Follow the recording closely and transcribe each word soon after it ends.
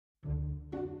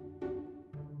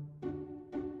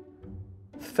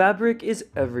Fabric is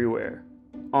everywhere,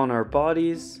 on our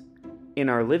bodies, in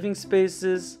our living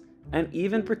spaces, and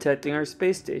even protecting our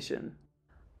space station.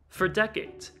 For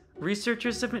decades,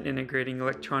 researchers have been integrating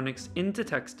electronics into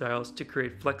textiles to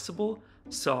create flexible,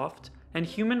 soft, and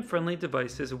human-friendly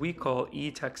devices we call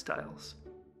e-textiles.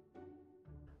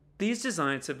 These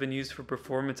designs have been used for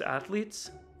performance athletes,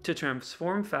 to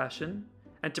transform fashion,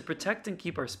 and to protect and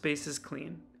keep our spaces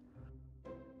clean.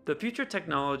 The Future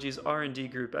Technologies R&D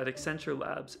group at Accenture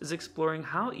Labs is exploring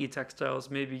how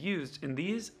e-textiles may be used in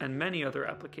these and many other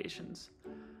applications.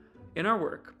 In our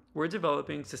work, we're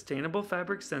developing sustainable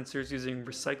fabric sensors using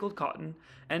recycled cotton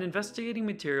and investigating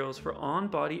materials for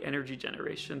on-body energy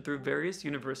generation through various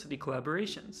university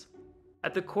collaborations.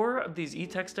 At the core of these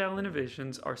e-textile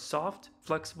innovations are soft,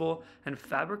 flexible, and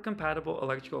fabric-compatible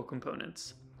electrical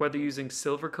components. Whether using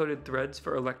silver-coated threads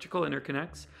for electrical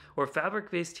interconnects or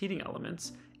fabric-based heating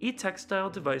elements, e-textile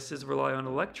devices rely on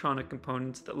electronic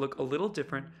components that look a little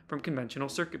different from conventional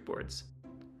circuit boards.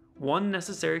 One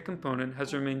necessary component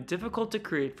has remained difficult to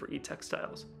create for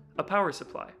e-textiles: a power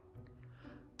supply.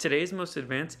 Today's most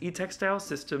advanced e-textile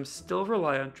systems still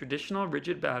rely on traditional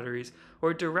rigid batteries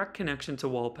or direct connection to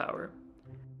wall power.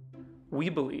 We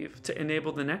believe to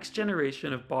enable the next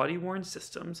generation of body-worn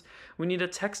systems, we need a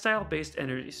textile-based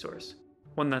energy source,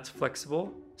 one that's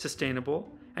flexible, sustainable,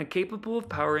 and capable of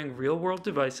powering real-world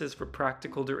devices for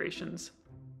practical durations.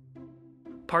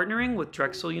 Partnering with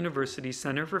Drexel University's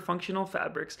Center for Functional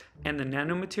Fabrics and the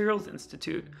Nanomaterials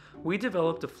Institute, we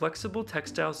developed a flexible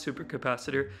textile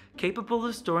supercapacitor capable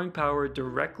of storing power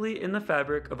directly in the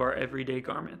fabric of our everyday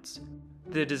garments.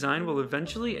 The design will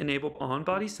eventually enable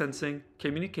on-body sensing,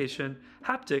 communication,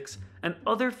 haptics, and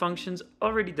other functions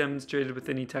already demonstrated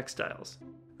within e-textiles.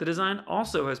 The design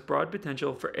also has broad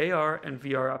potential for AR and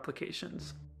VR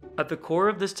applications. At the core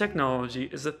of this technology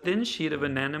is a thin sheet of a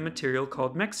nanomaterial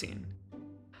called MXene.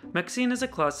 MXene is a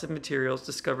class of materials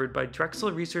discovered by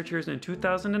Drexel researchers in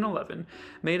 2011,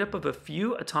 made up of a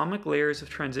few atomic layers of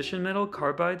transition metal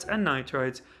carbides and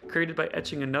nitrides created by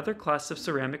etching another class of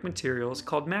ceramic materials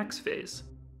called max phase.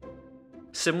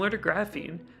 Similar to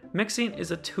graphene, MXene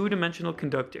is a two-dimensional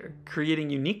conductor, creating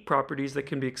unique properties that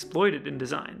can be exploited in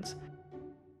designs.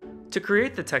 To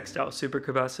create the textile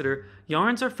supercapacitor,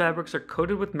 yarns or fabrics are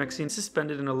coated with MXene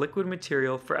suspended in a liquid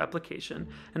material for application,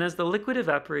 and as the liquid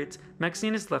evaporates,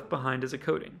 MXene is left behind as a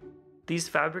coating. These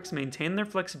fabrics maintain their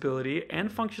flexibility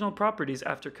and functional properties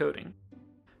after coating.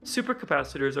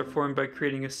 Supercapacitors are formed by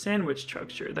creating a sandwich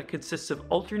structure that consists of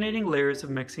alternating layers of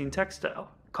MXene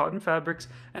textile, cotton fabrics,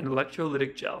 and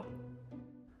electrolytic gel.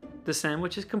 The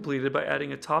sandwich is completed by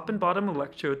adding a top and bottom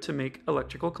electrode to make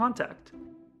electrical contact.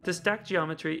 The stacked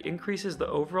geometry increases the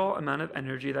overall amount of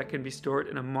energy that can be stored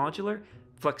in a modular,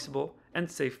 flexible, and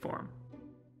safe form.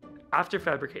 After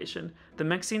fabrication, the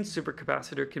MXene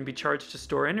supercapacitor can be charged to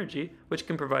store energy, which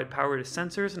can provide power to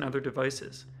sensors and other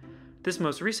devices. This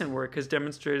most recent work has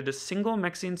demonstrated a single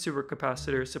MXene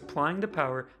supercapacitor supplying the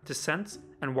power to sense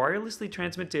and wirelessly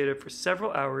transmit data for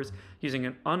several hours using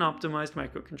an unoptimized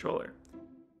microcontroller.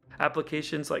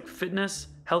 Applications like fitness,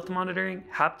 health monitoring,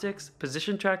 haptics,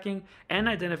 position tracking, and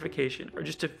identification are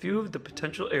just a few of the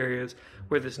potential areas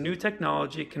where this new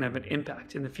technology can have an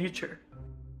impact in the future.